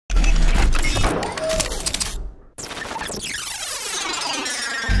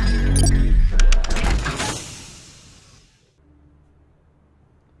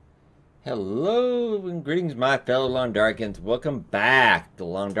Hello and greetings, my fellow Long Darkins. Welcome back to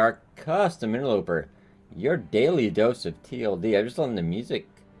Long Dark Custom Interloper, your daily dose of TLD. I'm just letting the music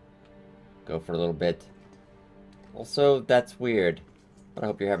go for a little bit. Also, that's weird, but I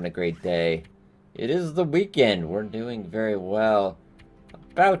hope you're having a great day. It is the weekend. We're doing very well.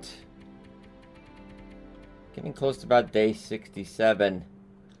 About getting close to about day 67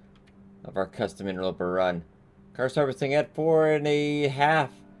 of our custom interloper run. Cars harvesting at 4.5.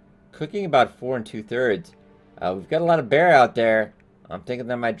 Cooking about 4 2/3. We've got a lot of bear out there. I'm thinking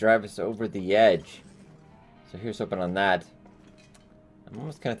that might drive us over the edge. So here's hoping on that. I'm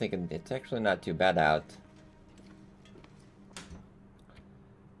almost kind of thinking it's actually not too bad out.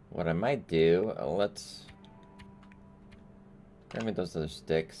 What I might do, let's grab me those other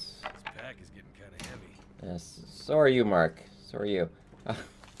sticks. This pack is getting kind of heavy. Yes, so are you, Mark. So are you.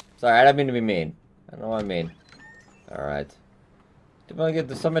 Sorry, I don't mean to be mean. I don't know what I mean. Alright. Didn't want to get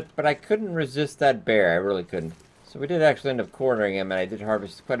to the summit, but I couldn't resist that bear. I really couldn't. So we did actually end up cornering him, and I did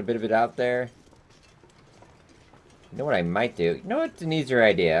harvest quite a bit of it out there. You know what I might do? You know what's an easier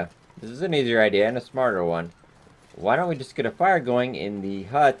idea? This is an easier idea and a smarter one. Why don't we just get a fire going in the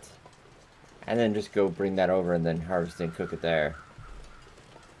hut, and then just go bring that over and then harvest and cook it there.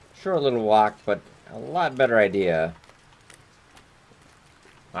 Short little walk, but a lot better idea.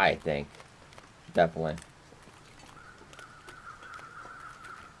 I think. Definitely.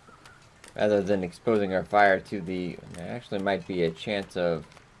 Rather than exposing our fire to the... There actually might be a chance of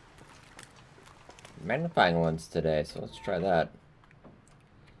magnifying ones today, so let's try that.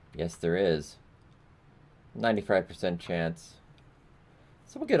 Yes, there is. 95% chance.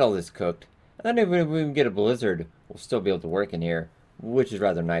 So we'll get all this cooked. And then if we get a blizzard, we'll still be able to work in here, which is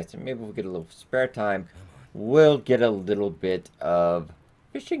rather nice. And maybe we'll get a little spare time. We'll get a little bit of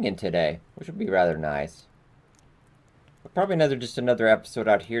fishing in today, which would be rather nice. But probably just another episode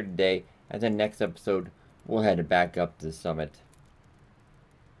out here today. And then next episode, we'll head back up to the summit.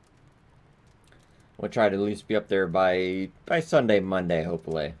 We'll try to at least be up there by Sunday, Monday,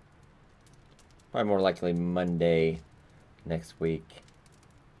 hopefully. Probably more likely Monday next week.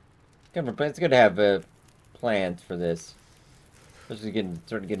 It's good to have plans for this. Especially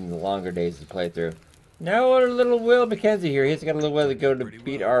starting getting the longer days to play through. Now our little Will McKenzie here. He's got a little way to go to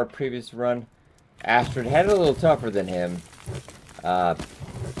beat our previous run. Astrid had it a little tougher than him.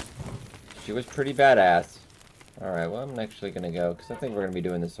 She was pretty badass. Alright, well, I'm actually going to go, because I think we're going to be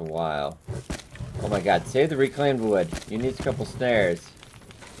doing this a while. Oh my god, save the reclaimed wood. You need a couple snares.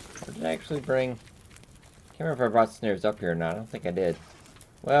 Or did I actually bring... I can't remember if I brought snares up here or not. I don't think I did.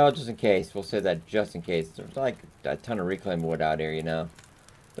 Well, just in case. We'll save that just in case. There's like a ton of reclaimed wood out here, you know.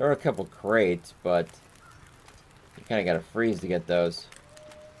 There are a couple crates, but... you kind of got to freeze to get those.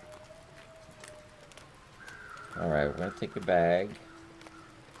 Alright, we're going to take a bag.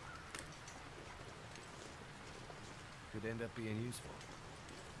 Could end up being useful.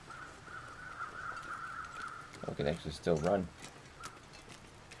 I can actually still run.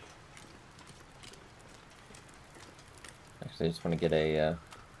 Actually, I just want to get a...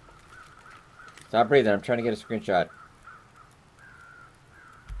 Stop breathing, I'm trying to get a screenshot.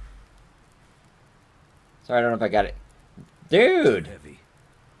 Sorry, I don't know if I got it. Dude! Heavy.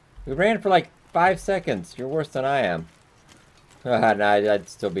 We ran for like 5 seconds. You're worse than I am. No, I'd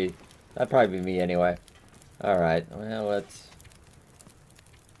still be... That'd probably be me anyway. Alright, well, let's...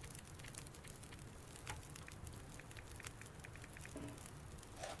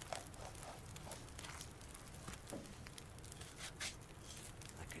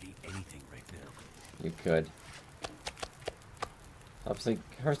 I could eat anything right now. You could. Obviously,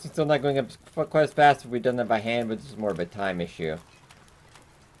 harvesting's still not going up quite as fast if we'd done that by hand, but this is more of a time issue.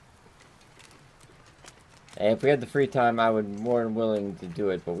 And if we had the free time, I would be more than willing to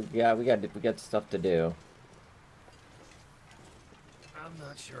do it, but we got stuff to do. I'm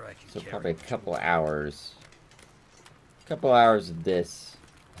not sure I can So carry probably a much couple more. hours. A couple hours of this.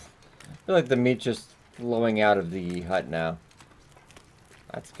 I feel like the meat's just flowing out of the hut now.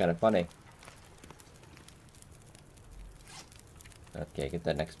 That's kind of funny. Okay, get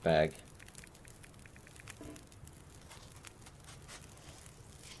that next bag.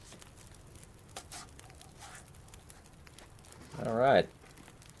 Alright.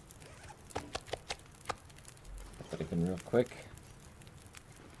 Put that again real quick.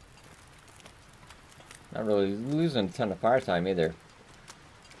 Not really losing a ton of fire time either.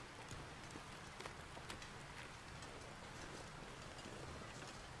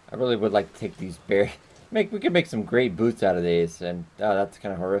 I really would like to take these berries. We could make some great boots out of these, and oh, that's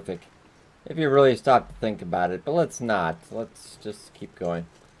kind of horrific. If you really stop to think about it, but let's not. Let's just keep going.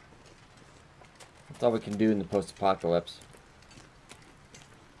 That's all we can do in the post-apocalypse.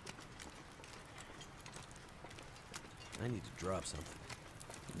 I need to drop something.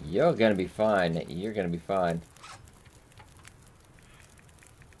 You're gonna be fine. You're gonna be fine.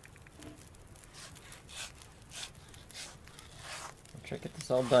 I'll try to get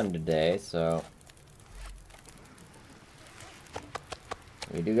this all done today, so...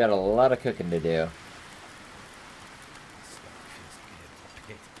 We do got a lot of cooking to do.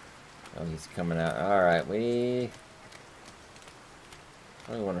 Oh, he's coming out. Alright, we...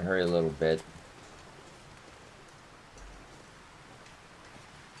 probably want to hurry a little bit.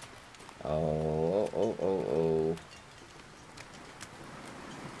 Oh.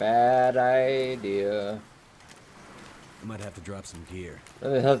 Bad idea. I might have to drop some gear.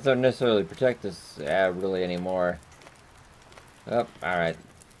 The health don't necessarily protect us really anymore. Oh, alright.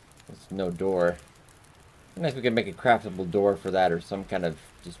 There's no door. Nice, we could make a craftable door for that or some kind of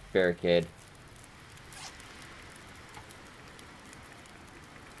just barricade.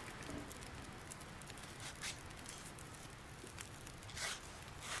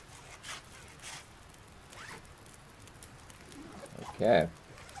 Okay.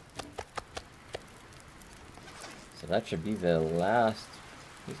 So that should be the last.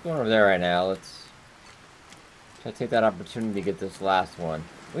 He's going over there right now. Let's try to take that opportunity to get this last one.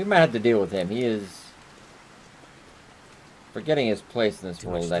 We might have to deal with him. He is forgetting his place in this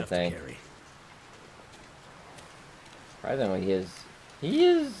world, I think. Surprisingly, he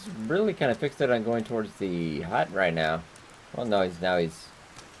is really kind of fixated on going towards the hut right now. Well, no,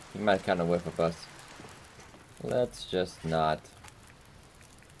 he might kind of whiff of us. Let's just not.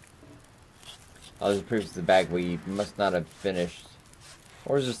 Oh, this is previous to the bag we must not have finished.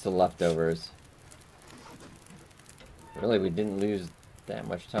 Or is just the leftovers. Really, we didn't lose that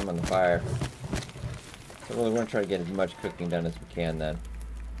much time on the fire. So really, we're going to try to get as much cooking done as we can then.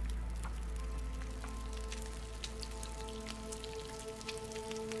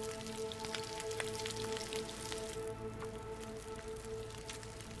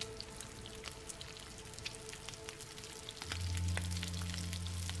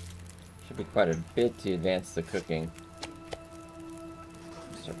 Should be quite a bit to advance the cooking.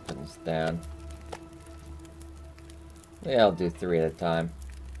 Start putting this down. Yeah, I'll do 3 at a time.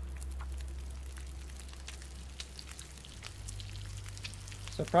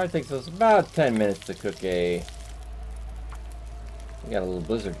 So it probably takes us about 10 minutes to cook a... We got a little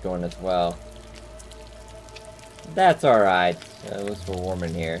blizzard going as well. That's alright. At least we're warm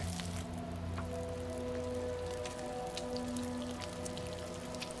in here.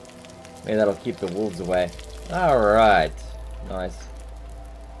 Maybe that'll keep the wolves away. Alright. Nice.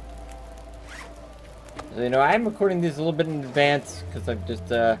 So, you know, I'm recording these a little bit in advance because I'm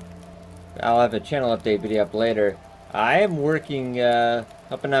just, I'll have a channel update video up later. I am working,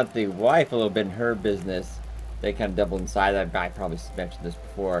 helping out the wife a little bit in her business. They kind of double in size. I probably mentioned this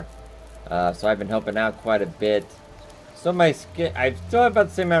before. So I've been helping out quite a bit. So I still have about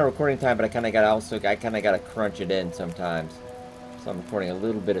the same amount of recording time, but I kind of got to crunch it in sometimes. So I'm recording a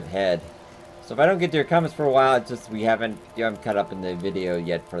little bit ahead. So if I don't get to your comments for a while, it's just you haven't caught up in the video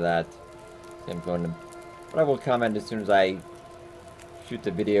yet for that. So I'm going to... But I will comment as soon as I shoot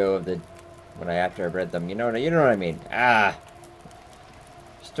the video of after I've read them. You know what I mean? Ah,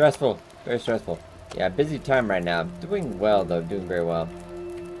 stressful, very stressful. Yeah, busy time right now. Doing well though, doing very well.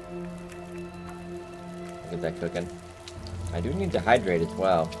 Get that cooking. I do need to hydrate as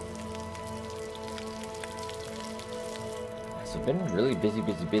well. So I've been really busy.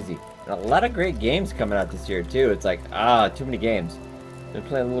 And a lot of great games coming out this year too. It's like too many games. Been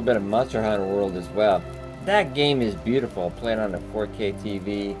playing a little bit of Monster Hunter World as well. That game is beautiful. Playing on a 4K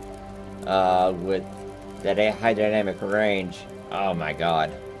TV with that high dynamic range. Oh my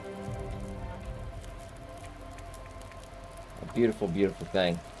god. A beautiful, beautiful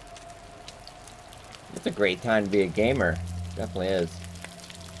thing. It's a great time to be a gamer. Definitely is.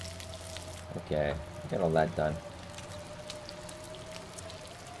 Okay, get all that done.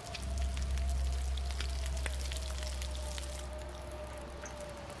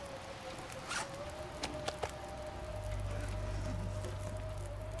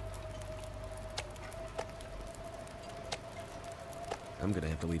 I'm gonna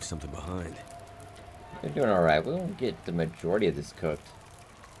have to leave something behind. We're doing alright. We won't get the majority of this cooked.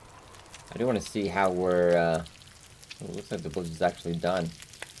 I do want to see how we're, it looks like the blizzard's actually done.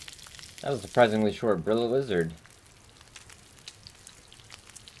 That was a surprisingly short blizzard.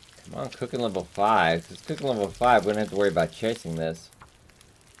 Come on, cooking level 5. If it's cooking level 5, we don't have to worry about chasing this.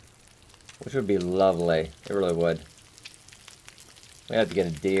 Which would be lovely. It really would. We have to get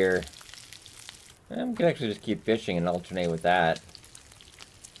a deer. And we could actually just keep fishing and alternate with that.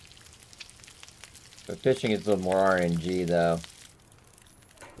 But fishing is a little more RNG though.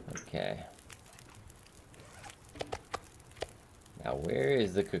 Okay. Now, where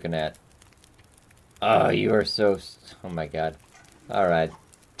is the cooking at? Oh, you are so... Oh, my God. Alright.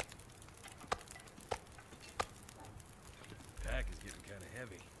 Pack is getting kind of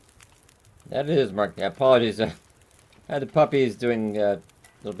heavy. That is, Mark. Apologies. I had the puppies doing a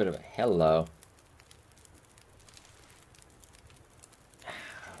little bit of a hello.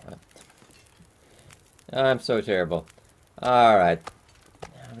 I'm so terrible. Alright.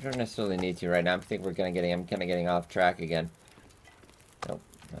 We don't necessarily need to right now. I think I'm kind of getting off track again. Nope.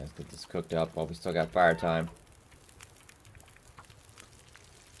 Let's get this cooked up while we still got fire time.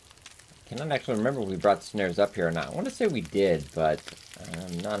 I cannot actually remember if we brought snares up here or not. I want to say we did, but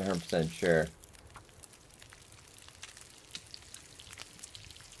I'm not 100% sure.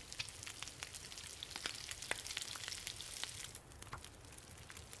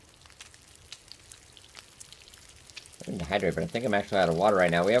 I need to hydrate, but I think I'm actually out of water right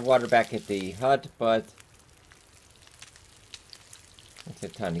now. We have water back at the hut, but let's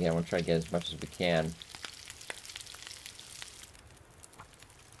take time to get. I want to try to get as much as we can.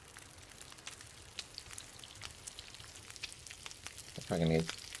 I'm probably gonna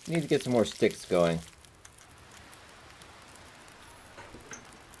need to get some more sticks going.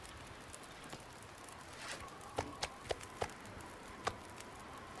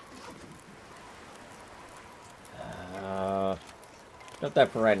 Not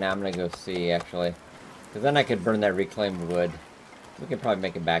that for right now. I'm gonna go see, actually, because then I could burn that reclaimed wood. We can probably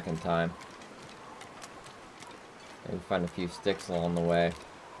make it back in time. Maybe find a few sticks along the way.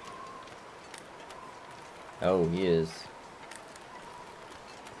 Oh, he is.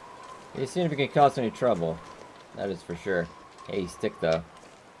 He's seeing if he can cause any trouble. That is for sure. Hey, stick though.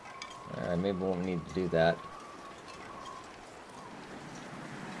 Alright, maybe we won't need to do that.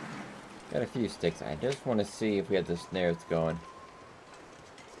 Got a few sticks. I just want to see if we have the snares going.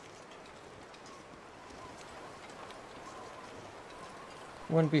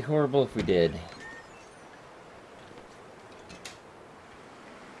 Wouldn't be horrible if we did.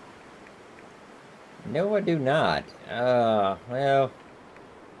 No, I do not. Well.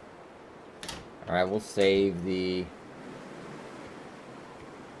 Alright, we'll save the...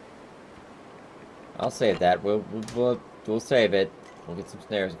 I'll save that. We'll save it. We'll get some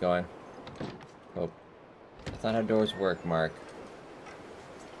snares going. Oh. That's not how doors work, Mark.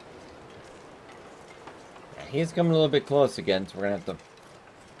 He's coming a little bit close again, so we're gonna have to...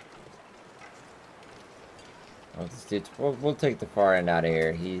 We'll take the far end out of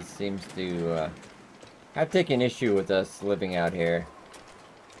here. He seems to have taken issue with us living out here.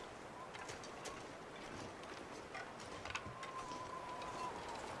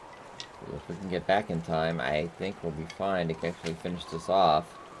 If we can get back in time, I think we'll be fine to actually finish this off.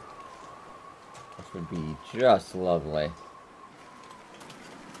 Which would be just lovely.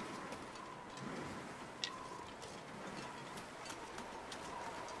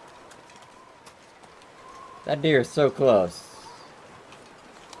 That deer is so close.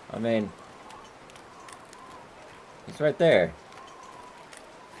 I mean, he's right there.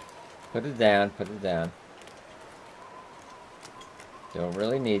 Put it down, put it down. Don't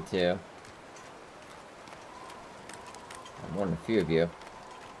really need to. I'm warning a few of you.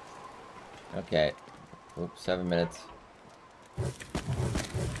 Okay. Oops, 7 minutes.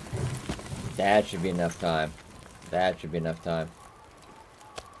 That should be enough time. That should be enough time.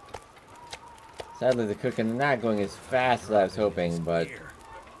 Sadly, the cooking is not going as fast as I was hoping, but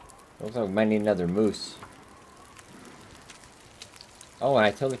looks like we might need another moose. Oh, and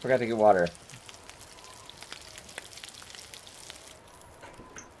I totally forgot to get water.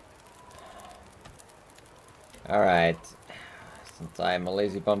 Alright. Since I'm a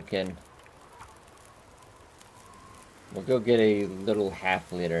lazy bumpkin, we'll go get a little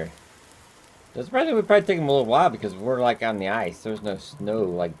half-liter. This probably would probably take them a little while because we're like on the ice. There's no snow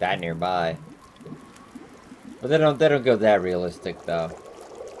like that nearby. But they don't go that realistic though.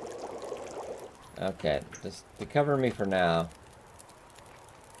 Okay, just to cover me for now.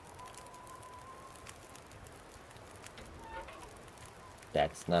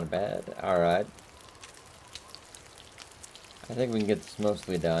 That's not bad. Alright. I think we can get this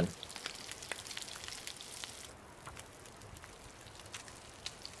mostly done.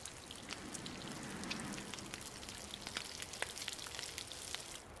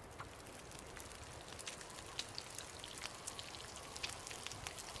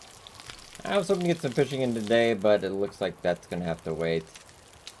 I was hoping to get some fishing in today, but it looks like that's going to have to wait.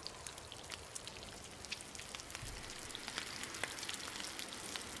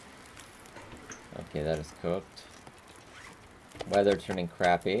 Okay, that is cooked. Weather turning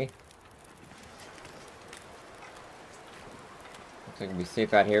crappy. Looks like we'll be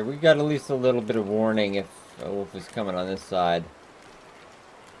safe out here. We got at least a little bit of warning if a wolf is coming on this side.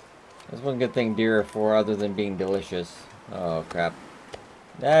 There's one good thing deer are for other than being delicious. Oh, crap.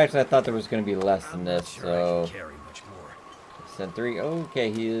 Actually, I thought there was going to be less than this, so... Carry much more. Send 3.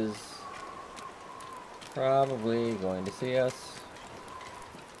 Okay, he is probably going to see us.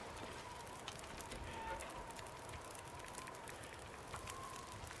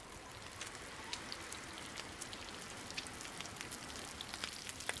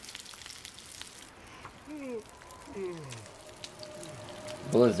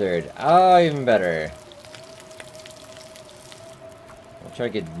 Blizzard. Oh, even better. We'll try to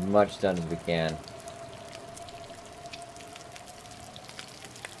get as much done as we can.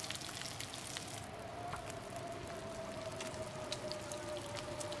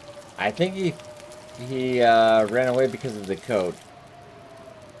 I think he ran away because of the coat.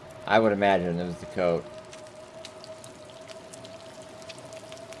 I would imagine it was the coat.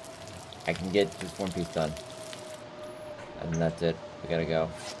 I can get just one piece done. And that's it. We gotta go.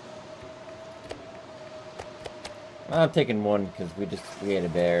 Well, I'm taking one because we ate a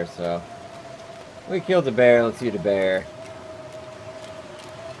bear, so. We killed the bear, let's eat a bear.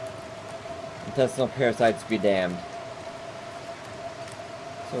 Intestinal parasites be damned.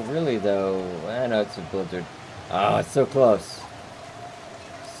 So really though, I know it's a blizzard. Oh, it's so close.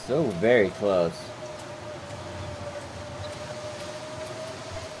 So very close.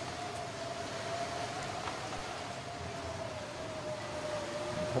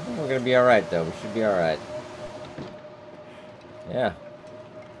 Hoping we're gonna be alright though. We should be alright. Yeah.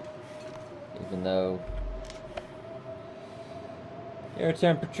 Even though air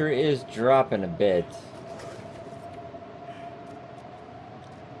temperature is dropping a bit.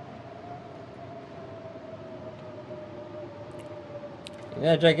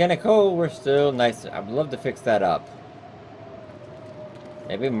 Yeah, gigantic hole, we're still nice. I would love to fix that up.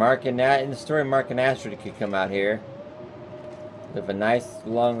 Maybe Mark and in the story, Mark and Astrid could come out here. Live a nice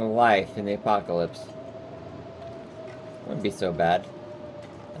long life in the apocalypse. Wouldn't be so bad.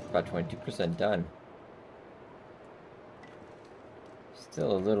 That's about 22% done.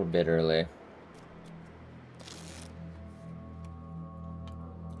 Still a little bit early.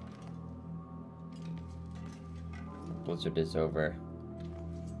 Blizzard is over.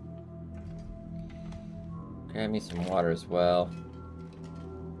 Grab me some water as well.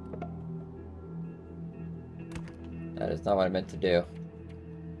 That is not what I meant to do.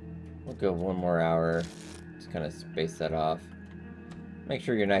 We'll go 1 more hour. Just kind of space that off. Make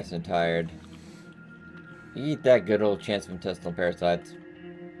sure you're nice and tired. You eat that good old chance of intestinal parasites.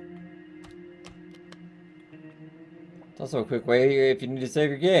 It's also a quick way if you need to save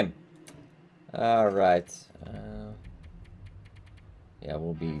your game. Alright. Yeah,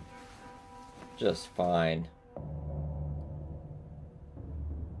 we'll be just fine.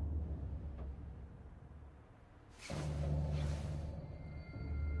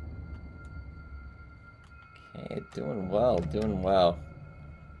 Okay, doing well, doing well.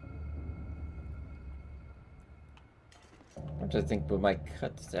 I think we might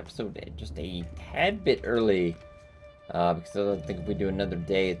cut this episode just a tad bit early. Because I don't think if we do another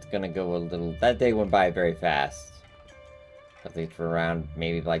day, it's gonna go a little... That day went by very fast. I think for around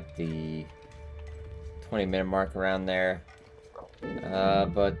maybe like the 20-minute mark around there.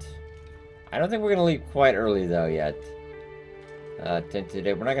 But I don't think we're gonna leave quite early though yet.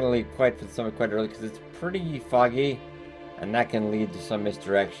 Today we're not gonna leave quite for the summit quite early because it's pretty foggy, and that can lead to some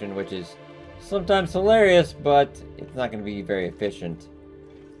misdirection, which is sometimes hilarious, but it's not gonna be very efficient.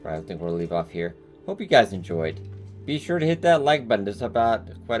 But I think we'll leave off here. Hope you guys enjoyed. Be sure to hit that like button. This helps out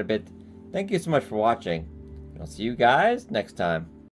quite a bit. Thank you so much for watching. I'll see you guys next time.